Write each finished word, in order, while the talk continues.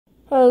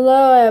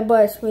Hello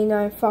everybody, it's me,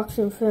 Fox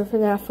and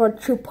fnaf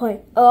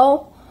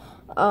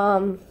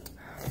 2.0.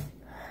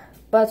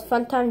 But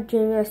Funtime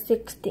Junior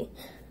 16.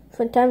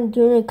 Funtime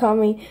Junior called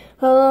me,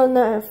 hello,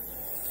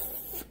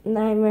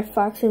 Nightmare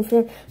Fox and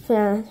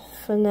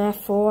fnaf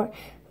 4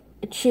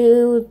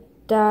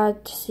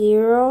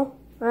 2.0.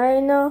 I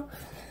know.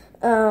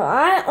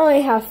 I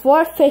only have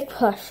 4 fake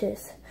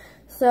plushes.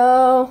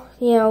 So,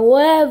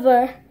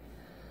 whatever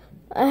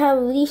I have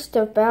least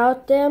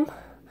about them.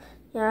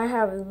 I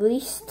have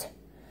least.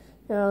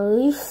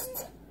 So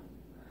it's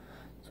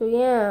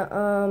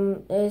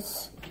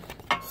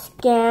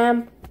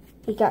scam.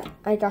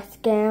 I got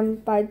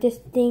scammed by this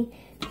thing.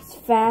 It's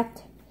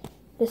fat.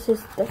 This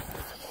is the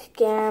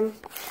scam.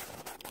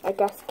 I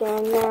got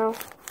scammed now.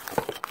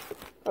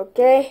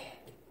 Okay.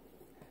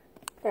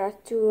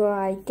 That's who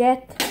I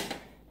get.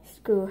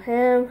 Screw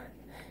him.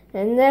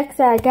 And next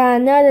I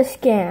got another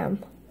scam.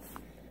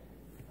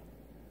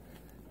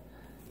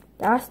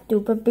 That's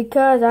stupid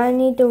because I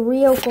need the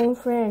real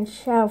girlfriend,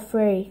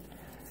 Free.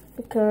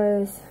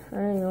 Because, I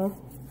don't know,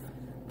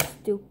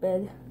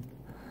 stupid.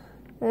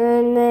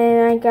 And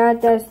then I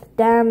got this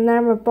damn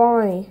number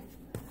Bonnie.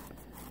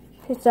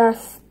 It's that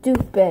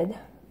stupid.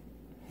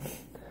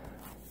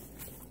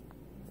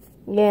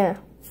 Yeah.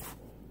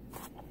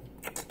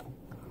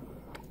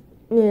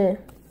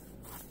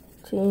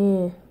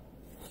 See,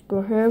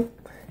 screw him.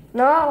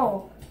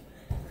 No!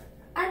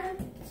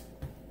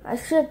 I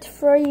should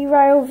throw you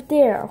right over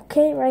there,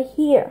 okay? Right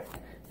here.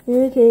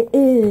 Okay,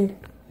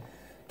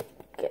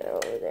 get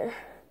over there.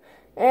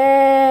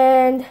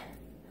 And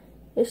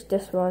it's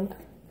this one.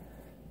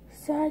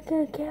 So I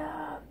can get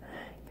up.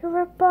 You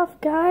rip off,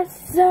 guys.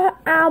 So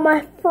out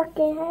my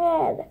fucking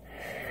head.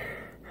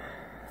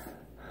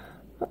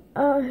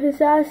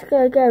 His eyes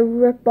gonna get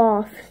ripped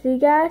off. See,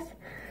 guys?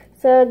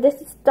 So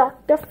this is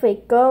Dr.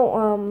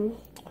 Faco.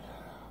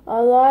 I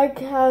like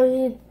how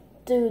you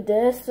do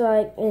this,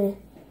 like.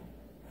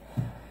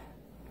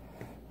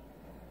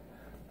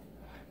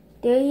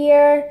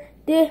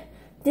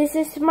 This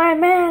is my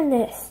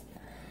madness.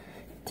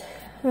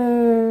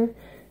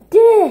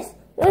 This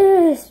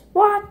is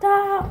what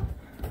the.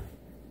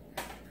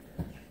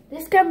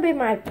 This can be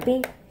my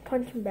big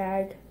punching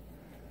bag.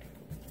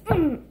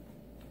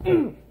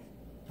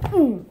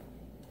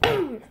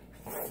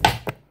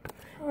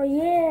 Oh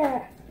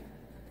yeah.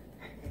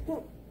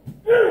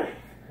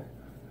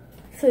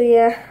 So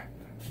yeah.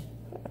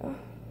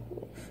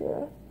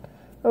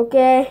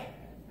 Okay.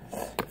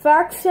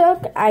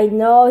 Foxhook, I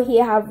know he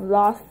have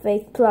lost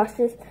fake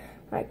plushes,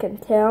 I can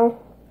tell.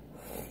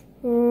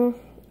 So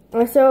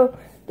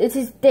this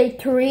is day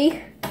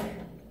 3.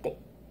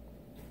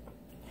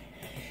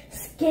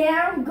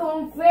 Scam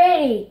going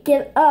ready,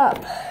 get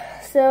up.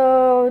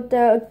 So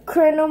the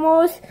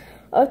criminals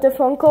of the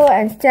Funko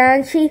and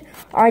Stanchi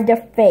are the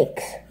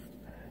fakes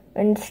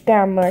and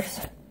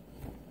scammers.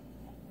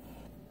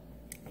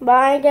 But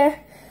I guess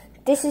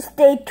this is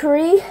day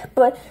 3,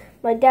 but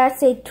my dad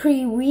said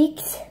 3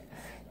 weeks.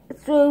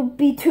 So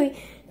between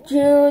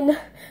June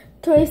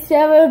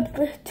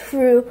 27th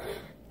through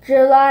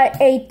July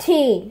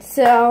 18th.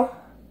 So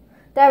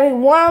that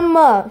means 1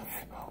 month.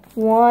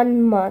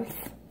 1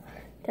 month.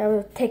 That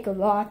will take a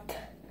lot.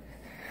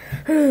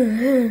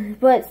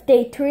 But it's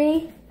day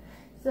 3.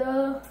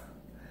 So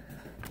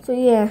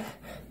yeah.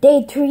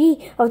 Day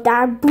 3 of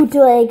that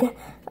bootleg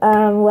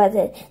was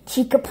it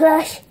Chica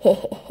plush?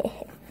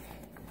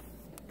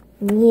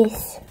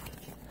 Yes.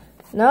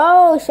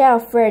 No,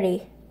 Shout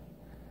Freddy.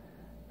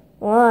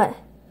 What?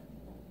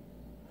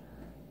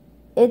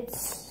 It's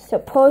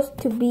supposed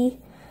to be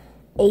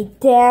a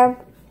damn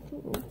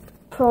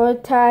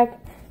prototype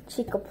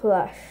Chica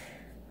plush.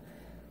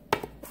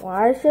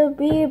 Why should it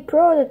be a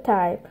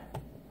prototype?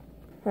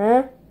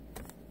 Huh?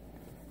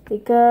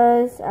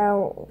 Because I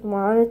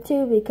wanted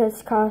to, because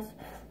it costs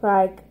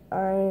like,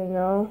 I don't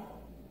know.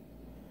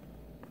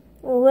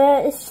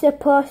 Well, it's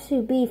supposed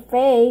to be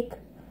fake.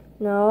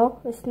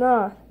 No, it's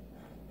not.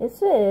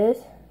 Yes, it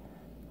is.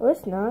 Oh,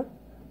 it's not.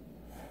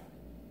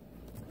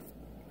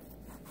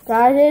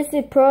 Guys, this is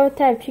the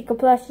prototype Chica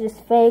plush is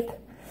fake,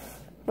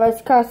 but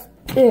it's cost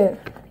like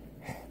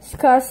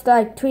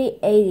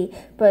 $3.80,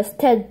 but it's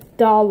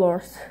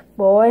 $10,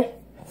 boy.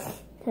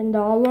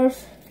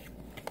 $10.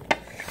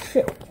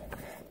 Shit.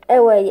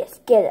 Anyway, yes,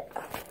 get it.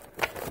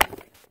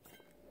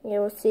 Yeah,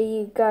 we'll see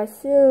you guys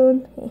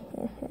soon.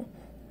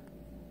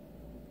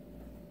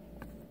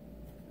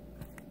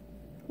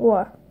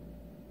 What?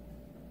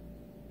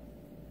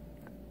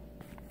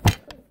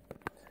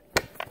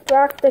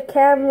 Drop the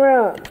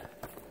camera.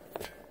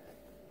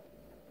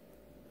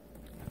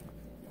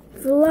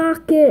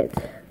 Block it.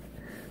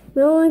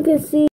 No one can see.